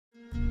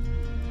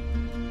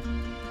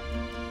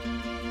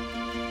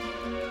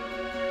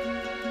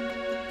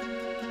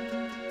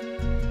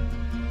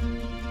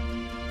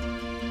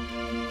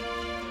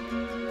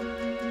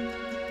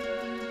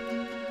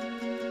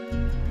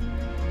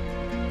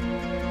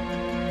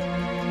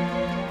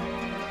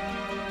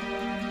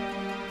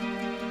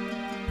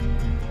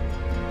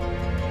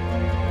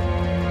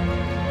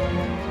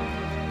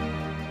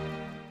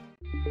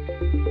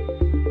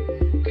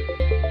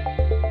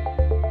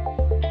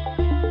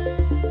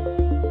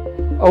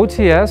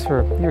OTS,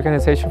 or the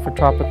Organization for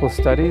Tropical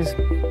Studies,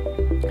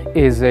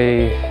 is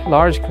a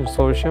large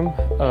consortium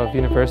of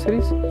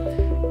universities.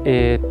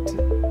 It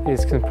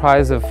is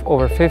comprised of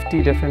over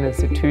 50 different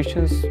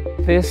institutions.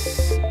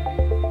 This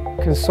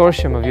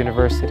consortium of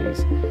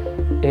universities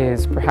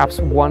is perhaps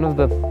one of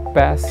the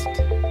best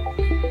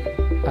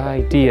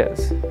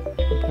ideas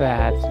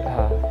that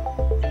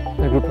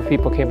a group of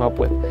people came up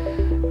with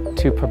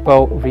to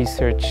promote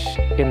research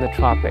in the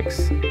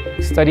tropics,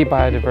 study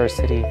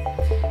biodiversity,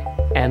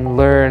 and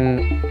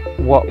learn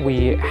what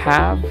we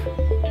have,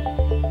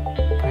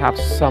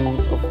 perhaps some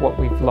of what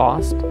we've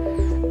lost,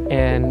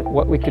 and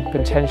what we could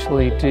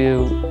potentially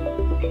do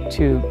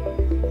to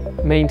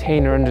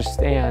maintain or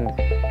understand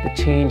the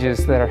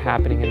changes that are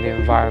happening in the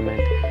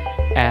environment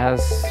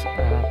as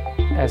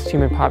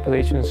human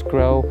populations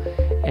grow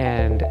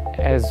and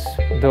as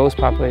those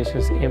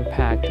populations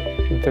impact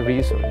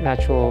the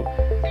natural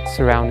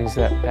surroundings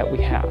that we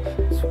have.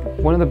 So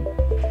one of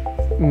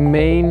the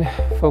main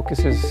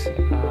focuses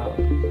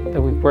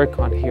that we work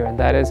on here, and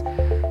that is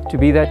to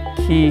be that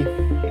key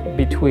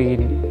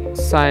between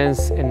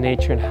science and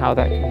nature and how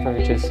that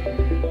converges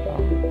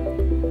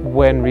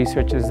when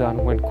research is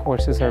done, when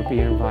courses are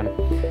being run,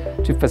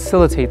 to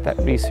facilitate that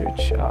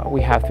research.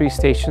 We have 3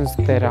 stations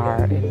that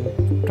are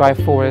in dry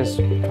forest,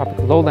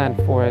 tropical lowland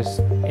forest,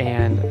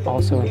 and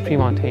also in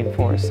pre-montane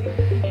forest.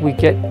 We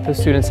get the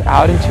students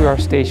out into our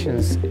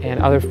stations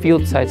and other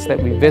field sites that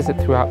we visit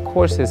throughout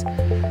courses.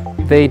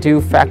 They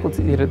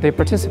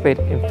participate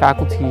in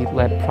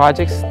faculty-led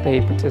projects,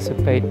 they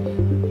participate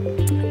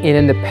in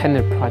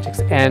independent projects,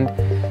 and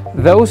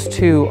those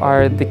 2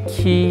 are the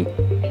key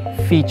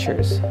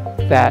features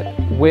that,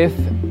 with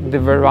the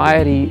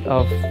variety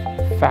of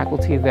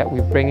faculty that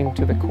we bring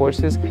into the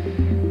courses,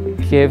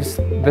 gives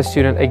the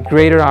student a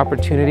greater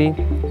opportunity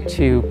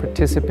to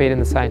participate in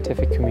the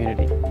scientific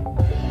community.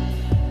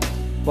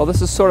 Well,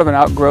 this is sort of an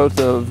outgrowth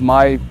of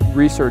my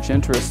research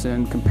interest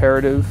in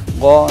comparative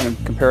law and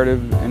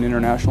comparative and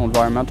international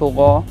environmental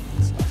law.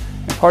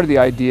 And part of the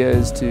idea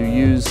is to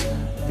use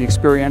the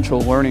experiential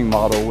learning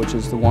model, which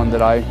is the one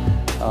that I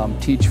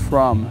teach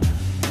from,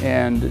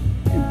 and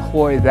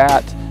employ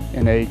that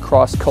in a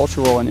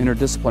cross-cultural and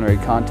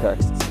interdisciplinary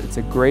context. It's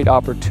a great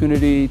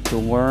opportunity to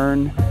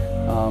learn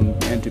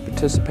and to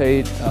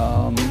participate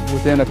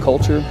within a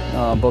culture,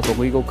 both a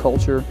legal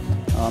culture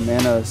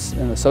and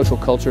a social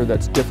culture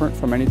that's different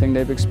from anything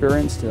they've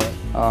experienced.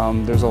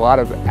 There's a lot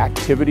of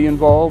activity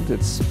involved.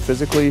 It's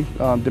physically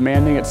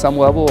demanding at some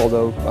level,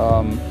 although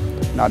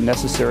not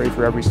necessary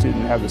for every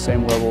student to have the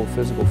same level of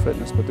physical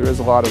fitness, but there is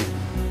a lot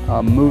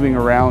of moving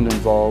around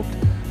involved,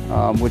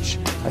 which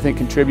I think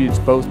contributes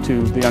both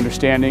to the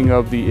understanding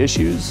of the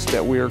issues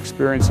that we are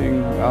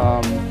experiencing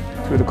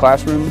through the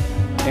classroom,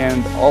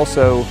 and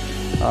also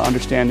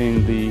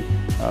understanding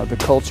the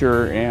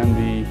culture and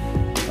the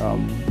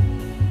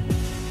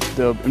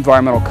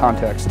environmental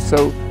context.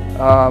 So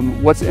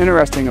what's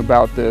interesting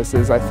about this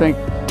is I think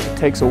it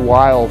takes a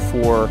while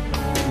for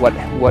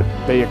what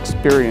they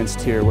experienced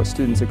here, what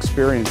students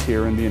experience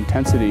here, and the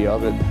intensity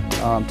of it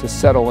to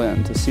settle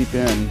in, to seep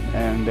in,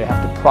 and they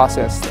have to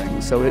process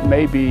things. So it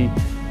may be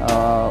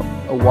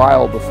a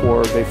while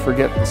before they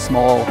forget the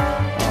small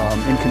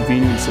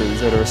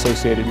inconveniences that are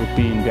associated with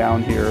being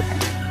down here.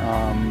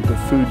 The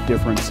food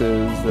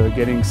differences, the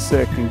getting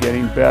sick and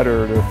getting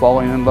better, the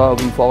falling in love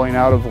and falling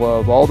out of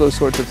love, all those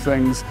sorts of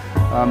things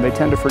they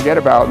tend to forget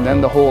about, and then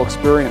the whole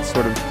experience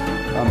sort of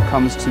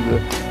comes to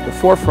the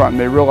forefront, and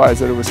they realize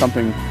that it was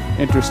something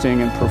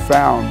interesting and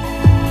profound.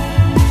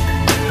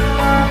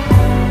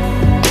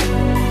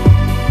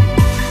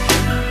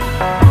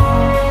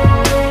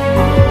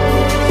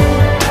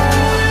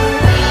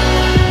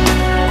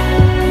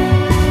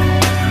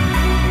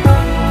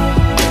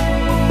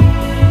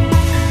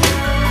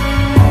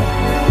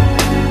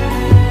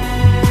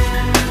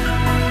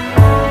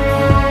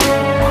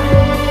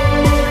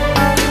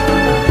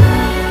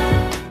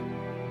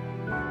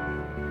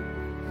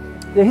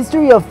 The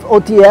history of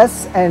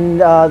OTS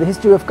and the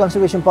history of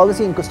conservation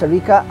policy in Costa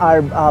Rica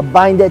are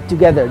binded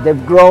together.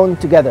 They've grown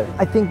together.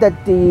 I think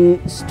that the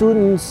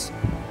students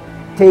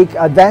take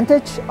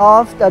advantage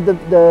of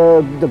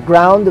the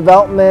ground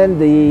development,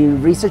 the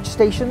research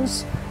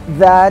stations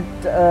that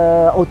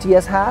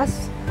OTS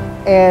has,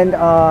 and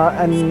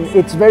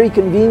it's very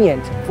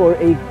convenient for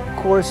a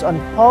course on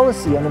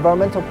policy, on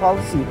environmental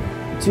policy,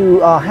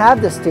 to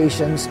have the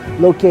stations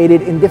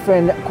located in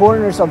different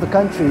corners of the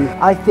country.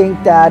 I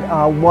think that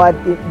what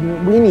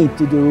we need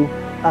to do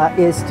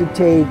is to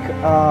take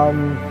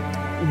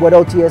what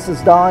OTS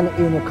has done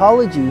in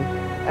ecology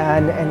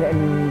and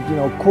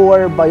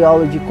core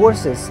biology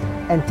courses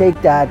and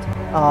take that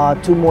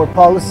to more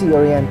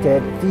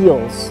policy-oriented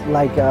fields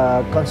like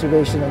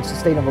conservation and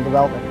sustainable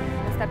development.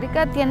 Costa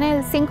Rica tiene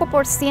el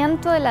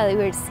 5% de la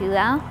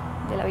diversidad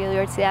de la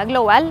biodiversidad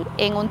global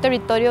en un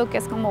territorio que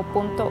es como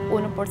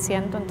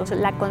 0.1%, entonces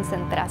la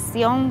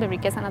concentración de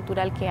riqueza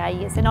natural que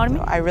hay es enorme.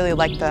 I really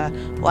like the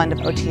blend of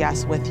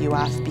OTS with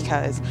UF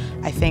because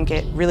I think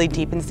it really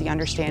deepens the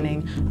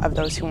understanding of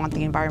those who want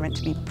the environment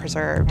to be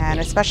preserved. And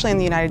especially in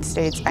the United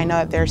States, I know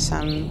that there's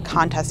some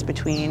contest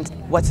between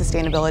what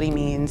sustainability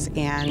means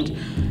and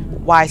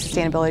why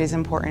sustainability is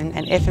important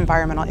and if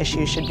environmental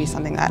issues should be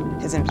something that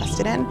is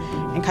invested in.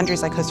 And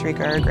countries like Costa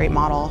Rica are a great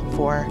model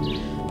for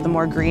the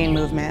more green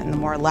movement and the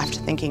more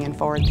left-thinking and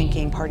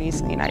forward-thinking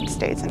parties in the United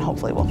States, and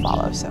hopefully will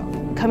follow. So,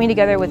 coming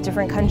together with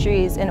different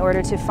countries in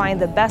order to find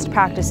the best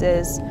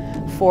practices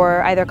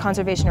for either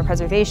conservation or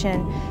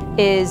preservation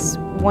is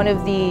one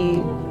of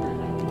the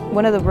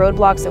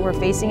roadblocks that we're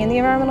facing in the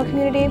environmental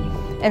community.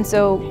 And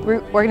so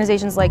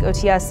organizations like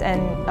OTS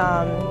and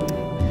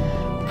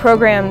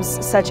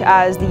programs such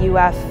as the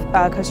UF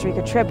Costa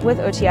Rica trip with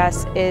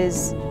OTS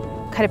is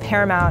kind of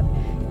paramount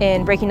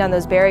in breaking down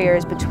those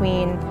barriers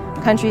between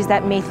countries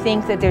that may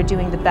think that they're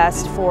doing the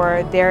best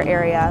for their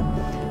area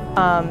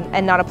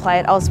and not apply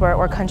it elsewhere,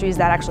 or countries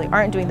that actually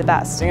aren't doing the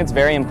best. I think it's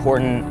very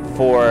important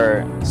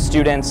for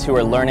students who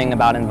are learning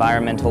about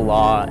environmental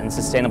law and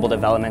sustainable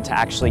development to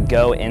actually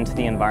go into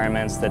the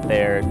environments that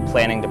they're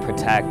planning to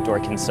protect or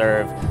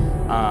conserve.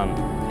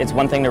 It's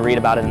one thing to read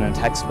about it in a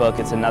textbook,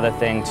 it's another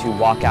thing to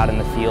walk out in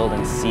the field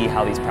and see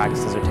how these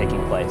practices are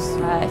taking place.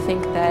 I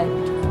think that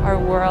our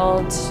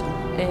world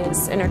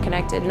is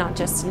interconnected not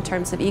just in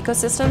terms of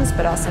ecosystems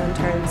but also in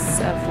terms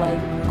of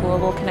like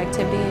global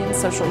connectivity and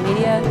social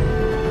media.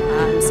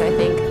 So I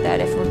think that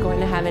if we're going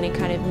to have any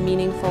kind of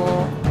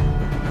meaningful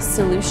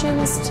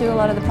solutions to a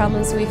lot of the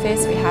problems we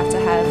face, we have to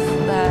have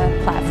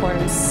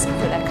platforms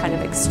for that kind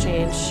of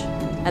exchange.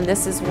 And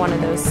this is one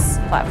of those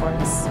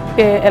platforms.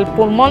 El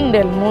pulmón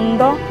del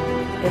mundo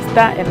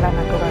está en la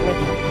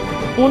naturaleza.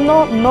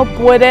 Uno no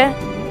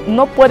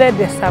puede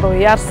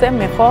desarrollarse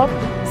mejor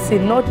si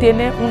no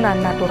tiene una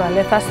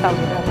naturaleza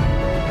saludable.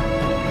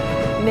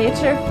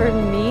 Nature for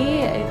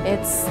me,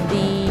 it's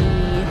the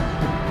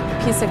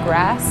piece of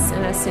grass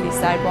in a city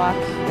sidewalk.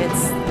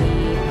 It's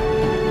the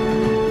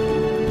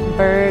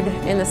bird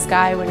in the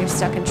sky when you're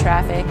stuck in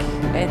traffic.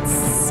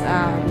 It's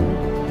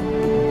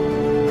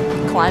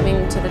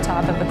climbing to the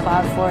top of a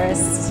cloud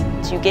forest.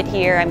 You get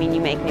here, I mean,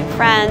 you make new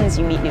friends,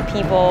 you meet new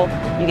people,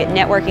 you get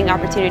networking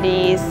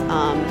opportunities,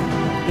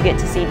 you get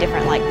to see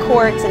different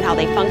courts and how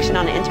they function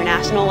on an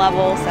international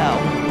level. So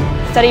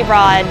study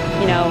abroad,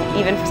 you know,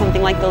 even for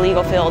something like the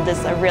legal field,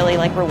 is a really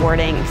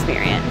rewarding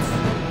experience.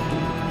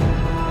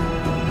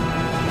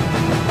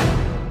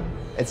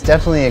 It's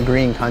definitely a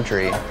green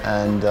country,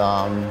 and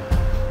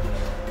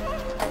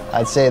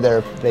I'd say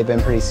they've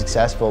been pretty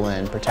successful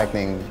in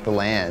protecting the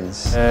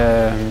lands.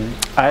 I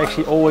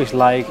actually always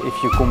like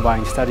if you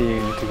combine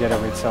studying together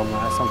with some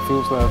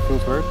field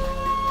work.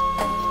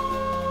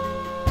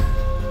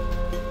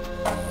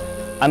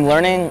 I'm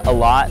learning a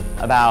lot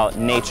about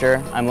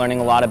nature, I'm learning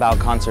a lot about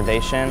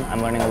conservation,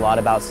 I'm learning a lot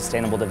about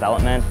sustainable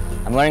development,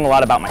 I'm learning a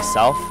lot about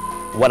myself,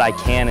 what I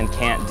can and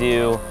can't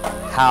do,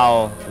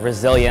 how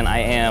resilient I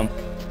am.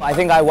 I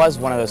think I was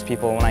one of those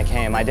people when I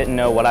came. I didn't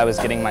know what I was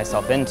getting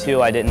myself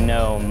into. I didn't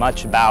know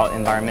much about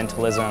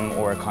environmentalism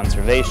or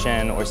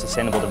conservation or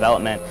sustainable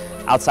development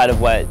outside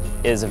of what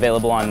is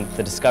available on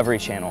the Discovery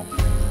Channel.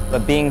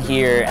 But being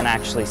here and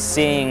actually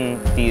seeing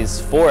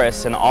these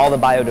forests and all the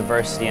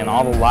biodiversity and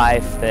all the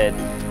life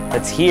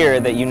that's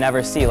here that you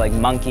never see, like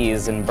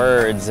monkeys and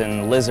birds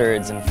and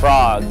lizards and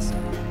frogs.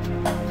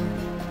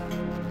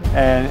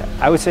 And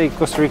I would say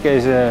Costa Rica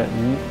is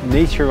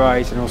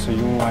nature-wise and also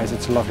human-wise,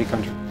 it's a lovely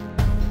country.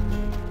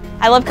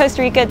 I love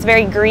Costa Rica, it's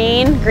very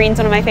green. Green's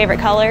one of my favorite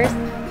colors.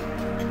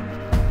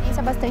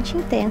 É bastante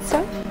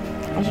intensa,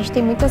 a gente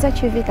tem muitas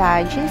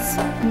atividades,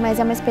 mas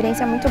é uma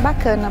experiência muito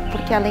bacana,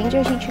 porque além de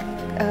a gente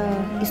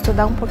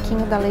estudar um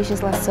pouquinho da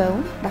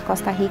legislação da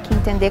Costa Rica,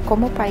 entender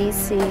como o país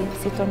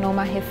se tornou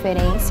uma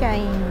referência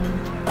em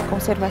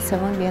conservação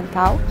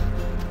ambiental.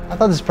 I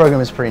thought this program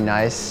was pretty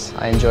nice.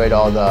 I enjoyed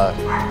all the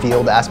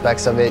field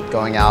aspects of it,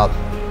 going out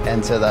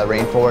into the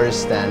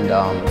rainforest and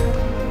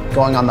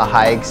going on the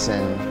hikes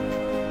and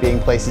being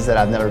places that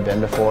I've never been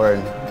before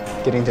and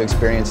getting to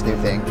experience new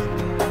things.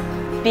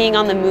 Being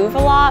on the move a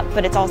lot,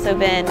 but it's also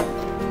been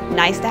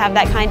nice to have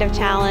that kind of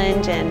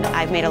challenge, and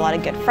I've made a lot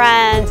of good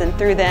friends, and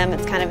through them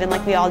it's kind of been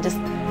like we all just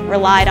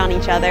relied on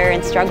each other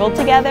and struggled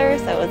together,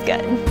 so it was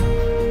good.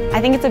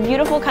 I think it's a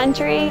beautiful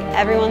country.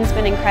 Everyone's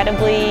been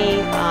incredibly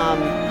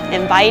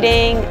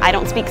inviting. I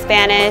don't speak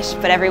Spanish,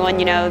 but everyone,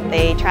 you know,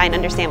 they try and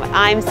understand what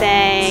I'm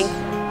saying.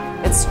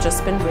 It's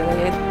just been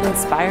really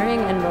inspiring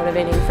and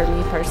motivating for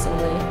me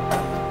personally.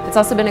 It's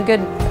also been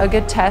a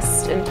good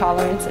test in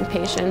tolerance and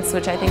patience,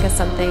 which I think is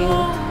something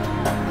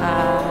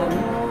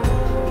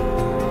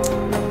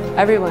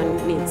everyone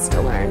needs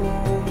to learn.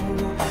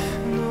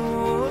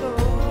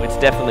 It's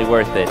definitely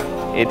worth it.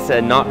 It's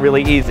not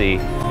really easy.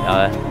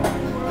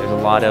 There's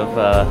a lot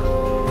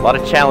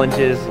of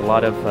challenges, a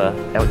lot of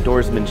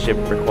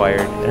outdoorsmanship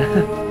required.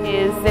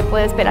 Se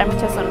puede esperar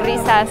muchas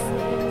sonrisas,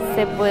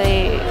 se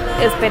puede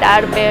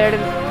esperar ver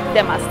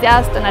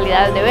demasiadas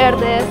tonalidades de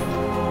verdes,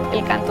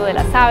 el canto de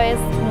las aves,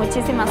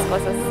 muchísimas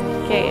cosas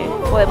que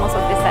podemos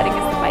ofrecer en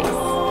este país.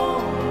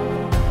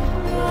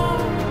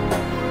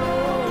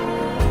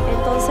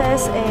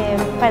 Entonces,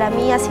 para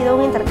mí ha sido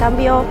un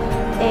intercambio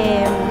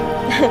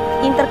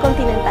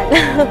intercontinental.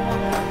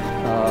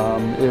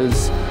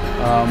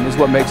 Is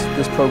what makes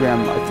this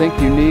program, I think,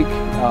 unique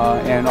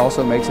and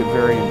also makes it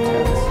very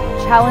intense.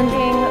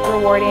 Challenging,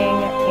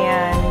 rewarding,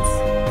 and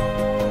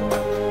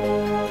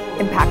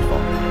impactful.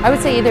 I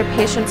would say either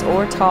patience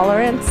or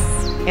tolerance.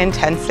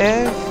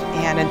 Intensive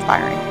and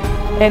inspiring.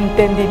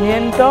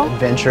 Entendimiento.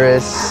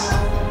 Adventurous,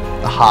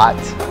 hot.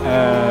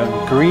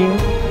 Green,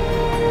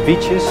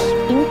 beaches.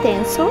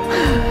 Intenso.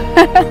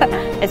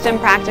 It's been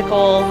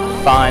practical,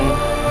 fun,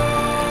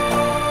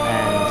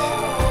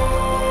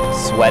 and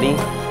sweaty.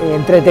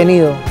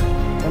 Entretenido,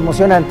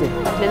 emocionante.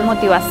 Es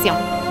motivación.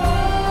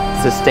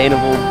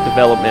 Sustainable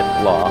Development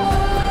Law.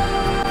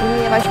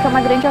 E eu acho que é uma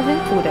grande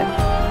aventura.